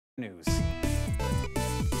News.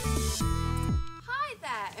 Hi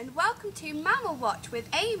there and welcome to Mammal Watch with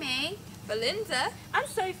Amy, Belinda and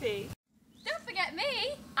Sophie. Don't forget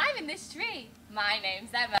me, I'm in this tree. My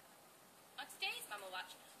name's Emma. On today's Mammal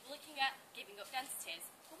Watch, we're looking at giving up densities.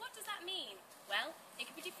 But what does that mean? Well, it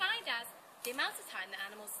can be defined as the amount of time that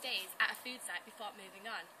animal stays at a food site before moving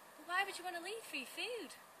on. But why would you want to leave for your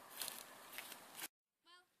food?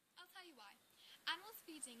 Well, I'll tell you why. Animals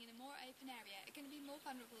feeding in a more open area are going to be more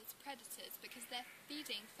vulnerable to predators because they're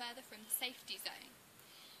feeding further from the safety zone.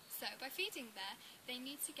 So, by feeding there, they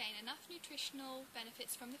need to gain enough nutritional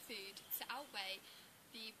benefits from the food to outweigh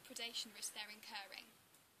the predation risk they're incurring.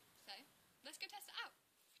 So, let's go test it out.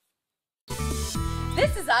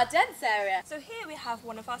 This is our dense area. So here we have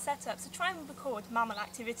one of our setups to try and record mammal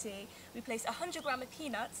activity. We place 100 gram of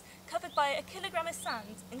peanuts covered by a kilogram of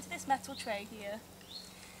sand into this metal tray here.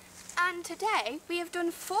 and today we have done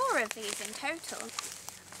 4 of these in total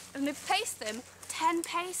and we've placed them 10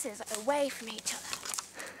 paces away from each other.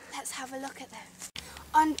 Let's have a look at them.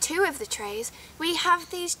 On 2 of the trays we have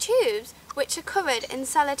these tubes which are covered in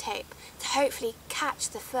sellotape to hopefully catch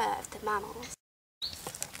the fur of the mammals.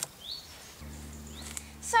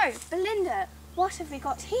 So, Belinda, what have we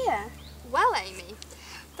got here? Well, Amy,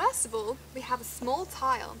 first of all, we have a small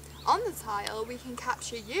tile. On the tile, we can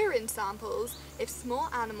capture urine samples if small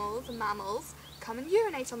animals and mammals come and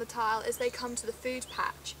urinate on the tile as they come to the food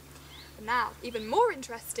patch. Now, even more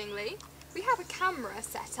interestingly, we have a camera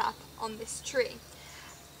set up on this tree.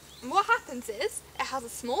 And what happens is, it has a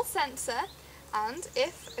small sensor, and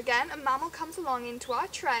if, again, a mammal comes along into our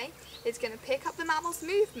tray, it's going to pick up the mammal's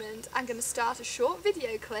movement and going to start a short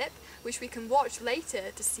video clip which we can watch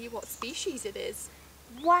later to see what species it is.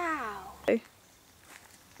 Wow!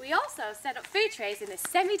 We also set up food trays in this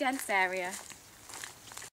semi-dense area.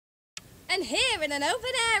 And here in an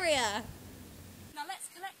open area. Now let's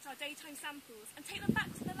collect our daytime samples and take them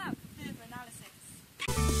back to the lab for further analysis.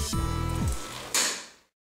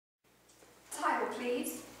 Tile,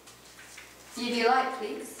 please. UV light,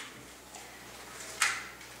 please.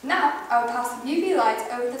 Now, I will pass the UV light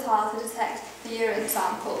over the tile to detect the urine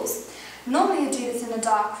samples. Normally you do this in a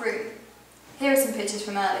dark room. Here are some pictures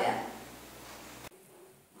from earlier.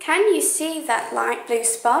 Can you see that light blue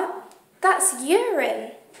spot? That's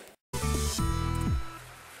urine.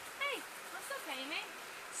 Hey, what's up, Amy?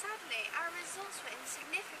 Sadly, our results were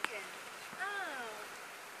insignificant. Oh.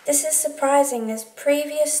 This is surprising as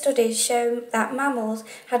previous studies show that mammals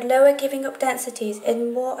had lower giving up densities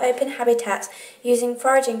in more open habitats using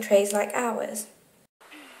foraging trays like ours.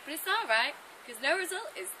 But it's alright, because no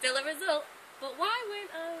result is still a result. But why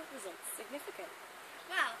weren't our results significant?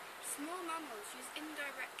 Well, small mammals use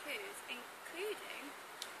indirect clues, including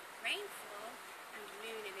rainfall and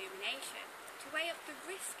moon illumination, to weigh up the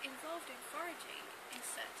risk involved in foraging in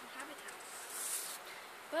certain habitats.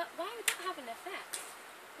 But why would that have an effect?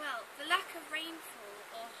 Well, the lack of rainfall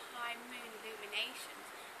or high moon illuminations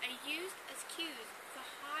are used as cues for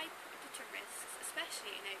high predator risks,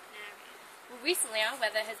 especially in open areas. Well, recently our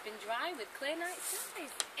weather has been dry with clear night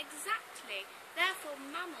skies. Exactly. Therefore,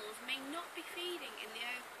 mammals may not be feeding in the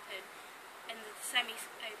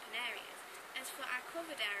semi-open areas. As for our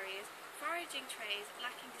covered areas, foraging trays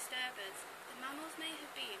lacking disturbance, the mammals may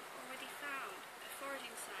have been already found a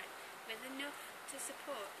foraging site with enough to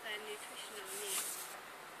support their nutritional needs.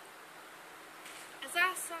 As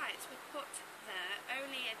our sites were put there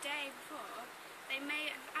only a day before, they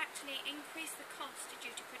may have actually increased the cost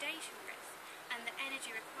due to predation risk and the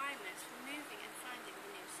energy requirements for moving and finding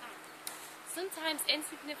the new site. Sometimes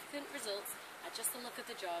insignificant results are just a look at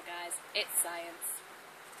the draw, guys. It's science.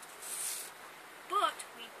 But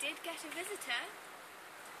we did get a visitor.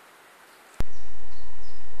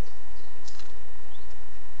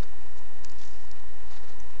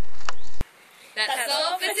 That's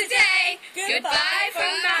all for today. Goodbye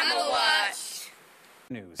from Mammal Watch.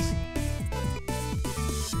 News.